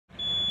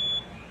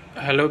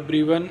Hello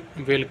everyone,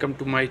 welcome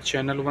to my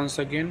channel once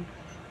again.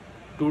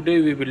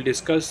 Today we will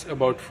discuss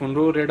about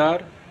Furuno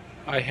Radar.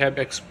 I have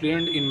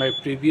explained in my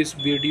previous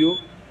video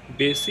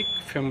basic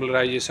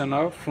familiarization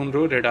of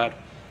Furuno Radar.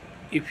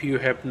 If you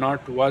have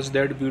not watched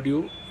that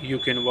video, you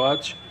can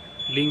watch.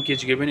 Link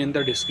is given in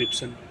the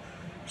description.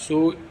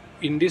 So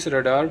in this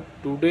radar,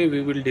 today we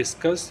will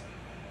discuss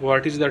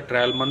what is the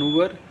trial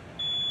maneuver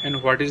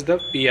and what is the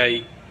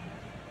PI.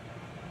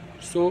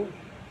 So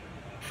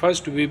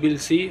first we will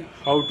see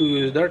how to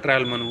use the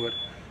trial maneuver.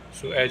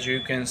 So as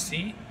you can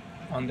see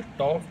on the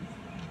top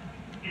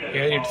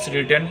here it's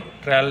written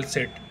trial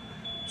set.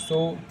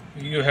 So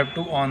you have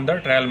to on the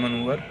trial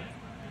maneuver,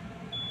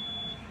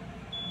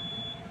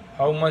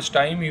 how much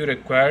time you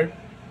required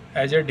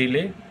as a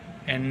delay,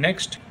 and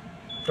next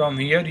from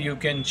here you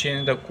can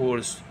change the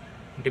course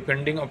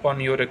depending upon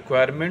your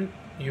requirement.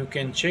 You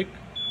can check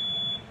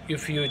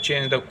if you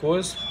change the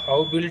course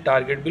how will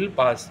target will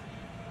pass,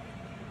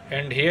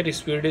 and here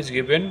speed is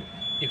given.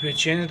 If you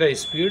change the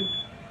speed,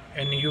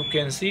 and you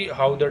can see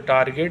how the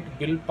target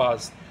will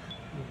pass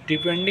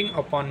depending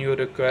upon your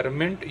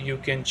requirement. You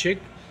can check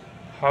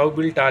how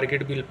will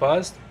target will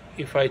pass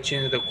if I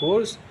change the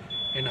course,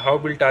 and how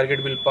will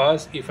target will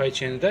pass if I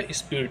change the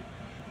speed.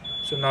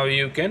 So now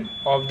you can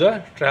off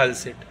the trial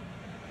set.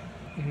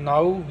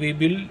 Now we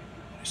will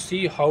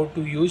see how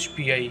to use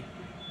PI.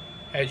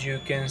 As you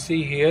can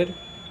see here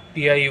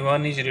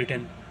PI1 is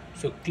written,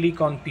 so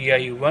click on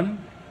PI1.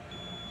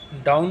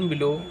 Down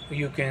below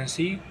you can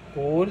see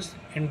course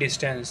and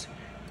distance.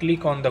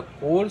 Click on the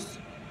course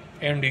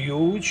and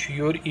use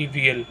your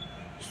EVL.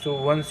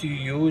 So once you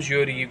use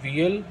your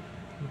EVL,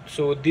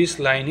 so this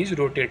line is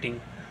rotating.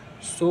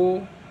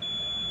 So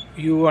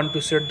you want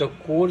to set the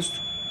course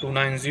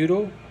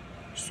 290.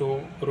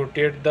 So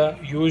rotate the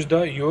use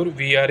the your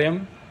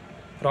VRM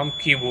from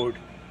keyboard.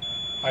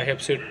 I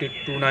have set it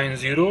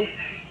 290,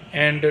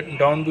 and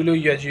down below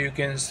as you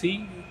can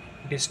see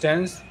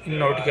distance in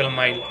nautical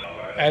mile.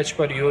 As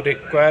per your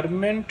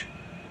requirement,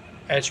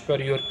 as per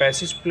your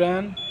passage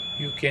plan,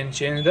 you can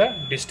change the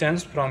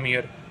distance from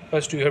here.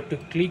 First you have to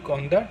click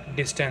on the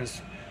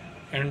distance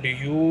and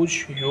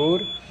use your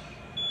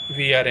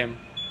VRM.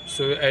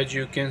 So as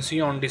you can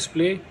see on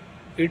display,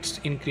 it's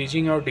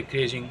increasing or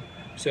decreasing.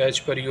 So as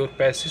per your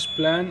passage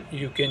plan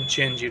you can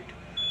change it.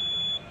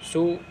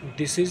 So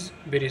this is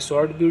very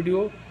short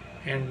video,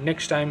 and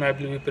next time I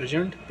will be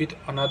present with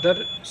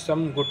another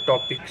some good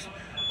topics.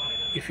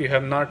 If you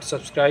have not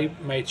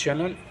subscribed my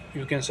channel,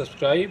 you can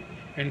subscribe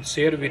and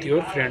share with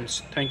your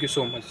friends. Thank you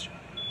so much.